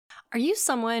Are you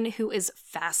someone who is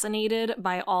fascinated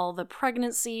by all the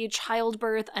pregnancy,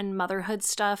 childbirth, and motherhood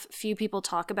stuff few people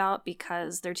talk about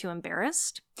because they're too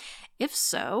embarrassed? If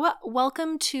so,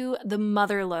 welcome to the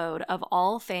motherlode of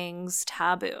all things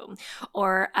taboo,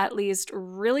 or at least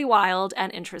really wild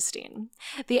and interesting.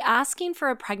 The Asking for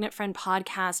a Pregnant Friend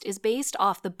podcast is based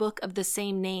off the book of the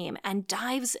same name and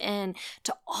dives in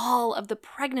to all of the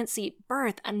pregnancy,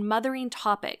 birth, and mothering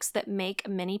topics that make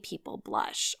many people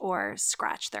blush or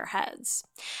scratch their heads.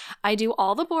 I do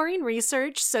all the boring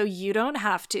research so you don't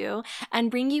have to, and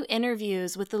bring you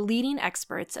interviews with the leading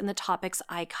experts in the topics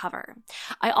I cover.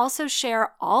 I also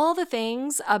share all the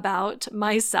things about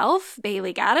myself,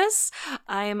 Bailey Gaddis.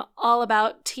 I'm all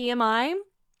about TMI.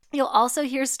 You'll also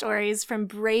hear stories from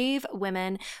brave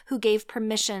women who gave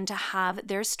permission to have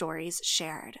their stories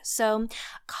shared. So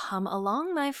come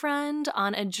along, my friend,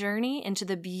 on a journey into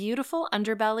the beautiful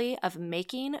underbelly of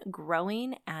making,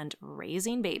 growing, and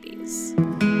raising babies.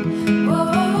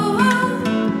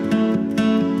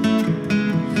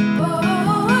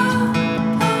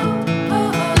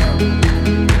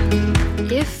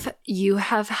 If you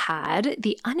have had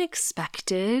the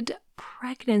unexpected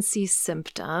pregnancy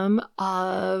symptom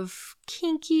of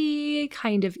kinky,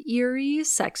 kind of eerie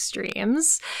sex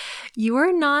dreams, you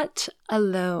are not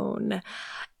alone.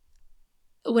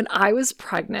 When I was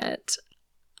pregnant,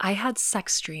 I had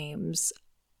sex dreams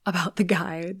about the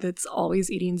guy that's always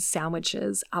eating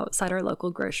sandwiches outside our local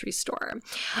grocery store.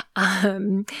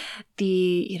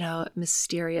 The,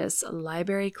 mysterious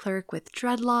library clerk with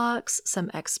dreadlocks,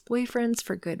 some ex-boyfriends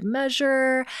for good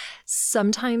measure.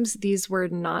 Sometimes these were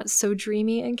not so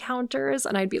dreamy encounters,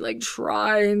 and I'd be like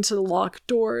trying to lock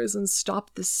doors and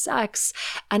stop the sex,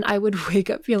 and I would wake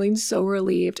up feeling so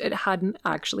relieved it hadn't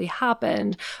actually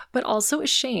happened, but also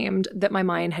ashamed that my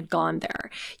mind had gone there.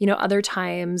 Other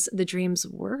times the dreams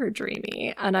were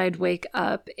dreamy, and I'd wake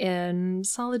up in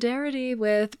solidarity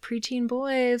with preteen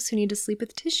boys who need to sleep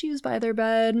with tissues by their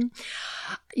bed.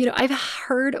 I've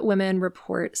heard women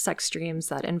report sex dreams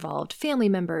that involved family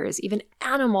members, even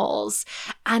animals,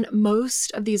 and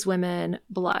most of these women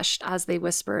blushed as they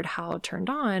whispered how turned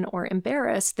on or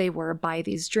embarrassed they were by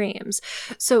these dreams.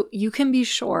 So you can be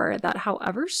sure that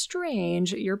however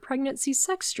strange your pregnancy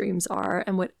sex dreams are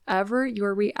and whatever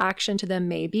your reaction to them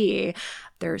may be,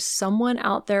 there's someone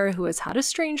out there who has had a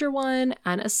stranger one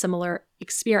and a similar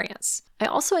experience. I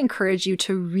also encourage you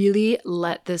to really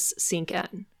let this sink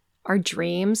in. Our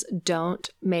dreams don't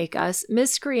make us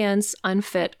miscreants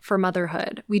unfit for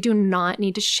motherhood. We do not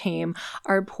need to shame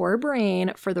our poor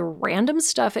brain for the random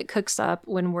stuff it cooks up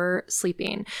when we're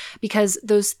sleeping, because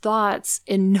those thoughts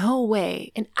in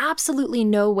absolutely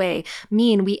no way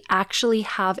mean we actually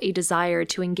have a desire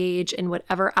to engage in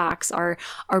whatever acts are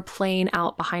playing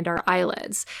out behind our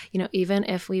eyelids, even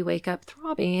if we wake up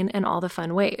throbbing in all the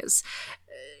fun ways.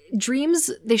 Dreams,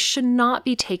 they should not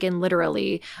be taken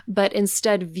literally, but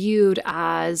instead viewed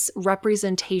as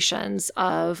representations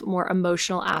of more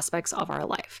emotional aspects of our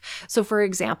life. So for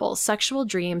example, sexual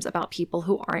dreams about people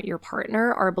who aren't your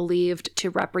partner are believed to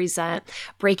represent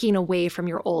breaking away from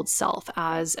your old self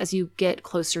as you get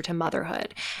closer to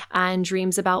motherhood. And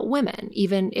dreams about women,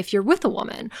 even if you're with a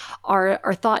woman, are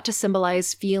thought to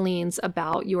symbolize feelings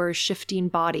about your shifting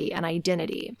body and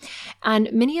identity.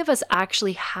 And many of us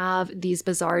actually have these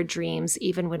bizarre dreams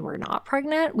even when we're not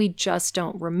pregnant. We just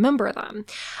don't remember them.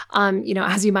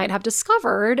 As you might have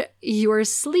discovered, your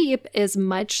sleep is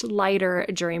much lighter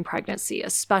during pregnancy,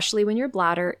 especially when your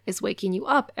bladder is waking you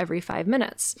up every 5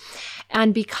 minutes.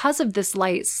 And because of this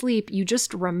light sleep, you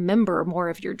just remember more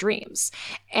of your dreams.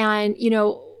 And,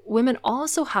 women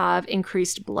also have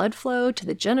increased blood flow to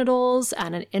the genitals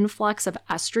and an influx of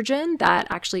estrogen that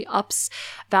actually ups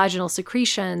vaginal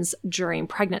secretions during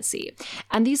pregnancy.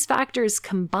 And these factors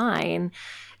combine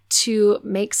to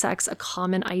make sex a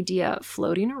common idea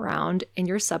floating around in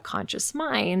your subconscious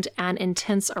mind, and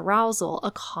intense arousal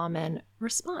a common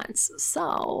response.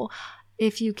 So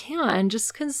if you can,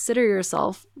 just consider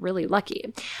yourself really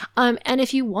lucky. And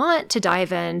if you want to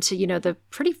dive into, the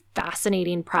pretty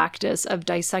fascinating practice of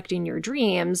dissecting your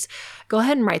dreams, go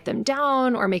ahead and write them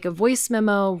down or make a voice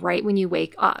memo right when you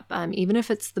wake up, even if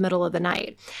it's the middle of the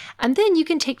night. And then you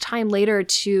can take time later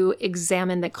to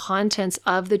examine the contents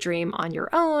of the dream on your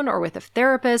own or with a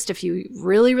therapist if you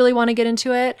really, really want to get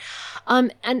into it.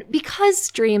 And because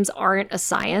dreams aren't a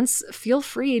science, feel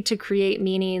free to create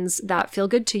meanings that feel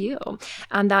good to you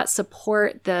and that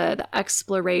support the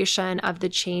exploration of the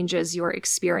changes you're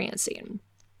experiencing.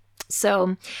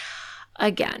 So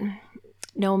again,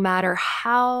 No matter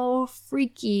how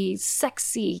freaky,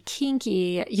 sexy,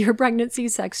 kinky your pregnancy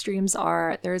sex dreams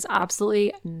are, there's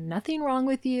absolutely nothing wrong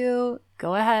with you.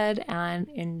 Go ahead and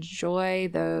enjoy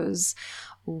those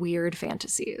weird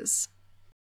fantasies.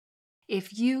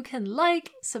 If you can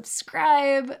like,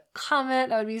 subscribe, comment,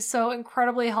 that would be so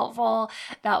incredibly helpful.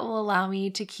 That will allow me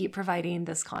to keep providing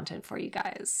this content for you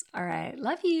guys. All right,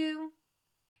 love you.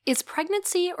 Is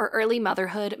pregnancy or early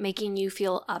motherhood making you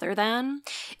feel other than?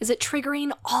 Is it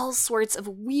triggering all sorts of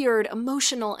weird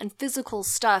emotional and physical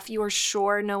stuff you are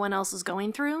sure no one else is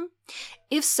going through?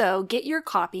 If so, get your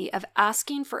copy of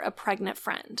Asking for a Pregnant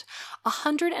Friend,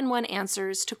 101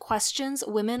 Answers to Questions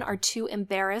Women Are Too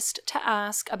Embarrassed to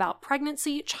Ask About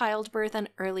Pregnancy, Childbirth, and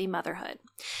Early Motherhood.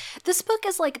 This book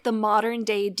is like the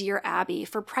modern-day Dear Abby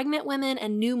for pregnant women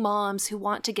and new moms who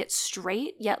want to get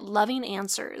straight yet loving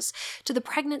answers to the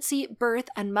pregnancy, birth,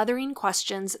 and mothering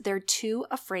questions they're too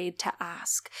afraid to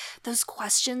ask. Those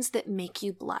questions that make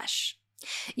you blush.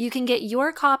 You can get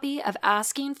your copy of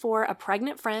Asking for a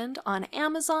Pregnant Friend on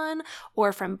Amazon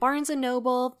or from Barnes &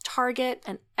 Noble, Target,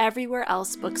 and everywhere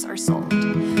else books are sold.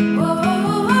 Whoa.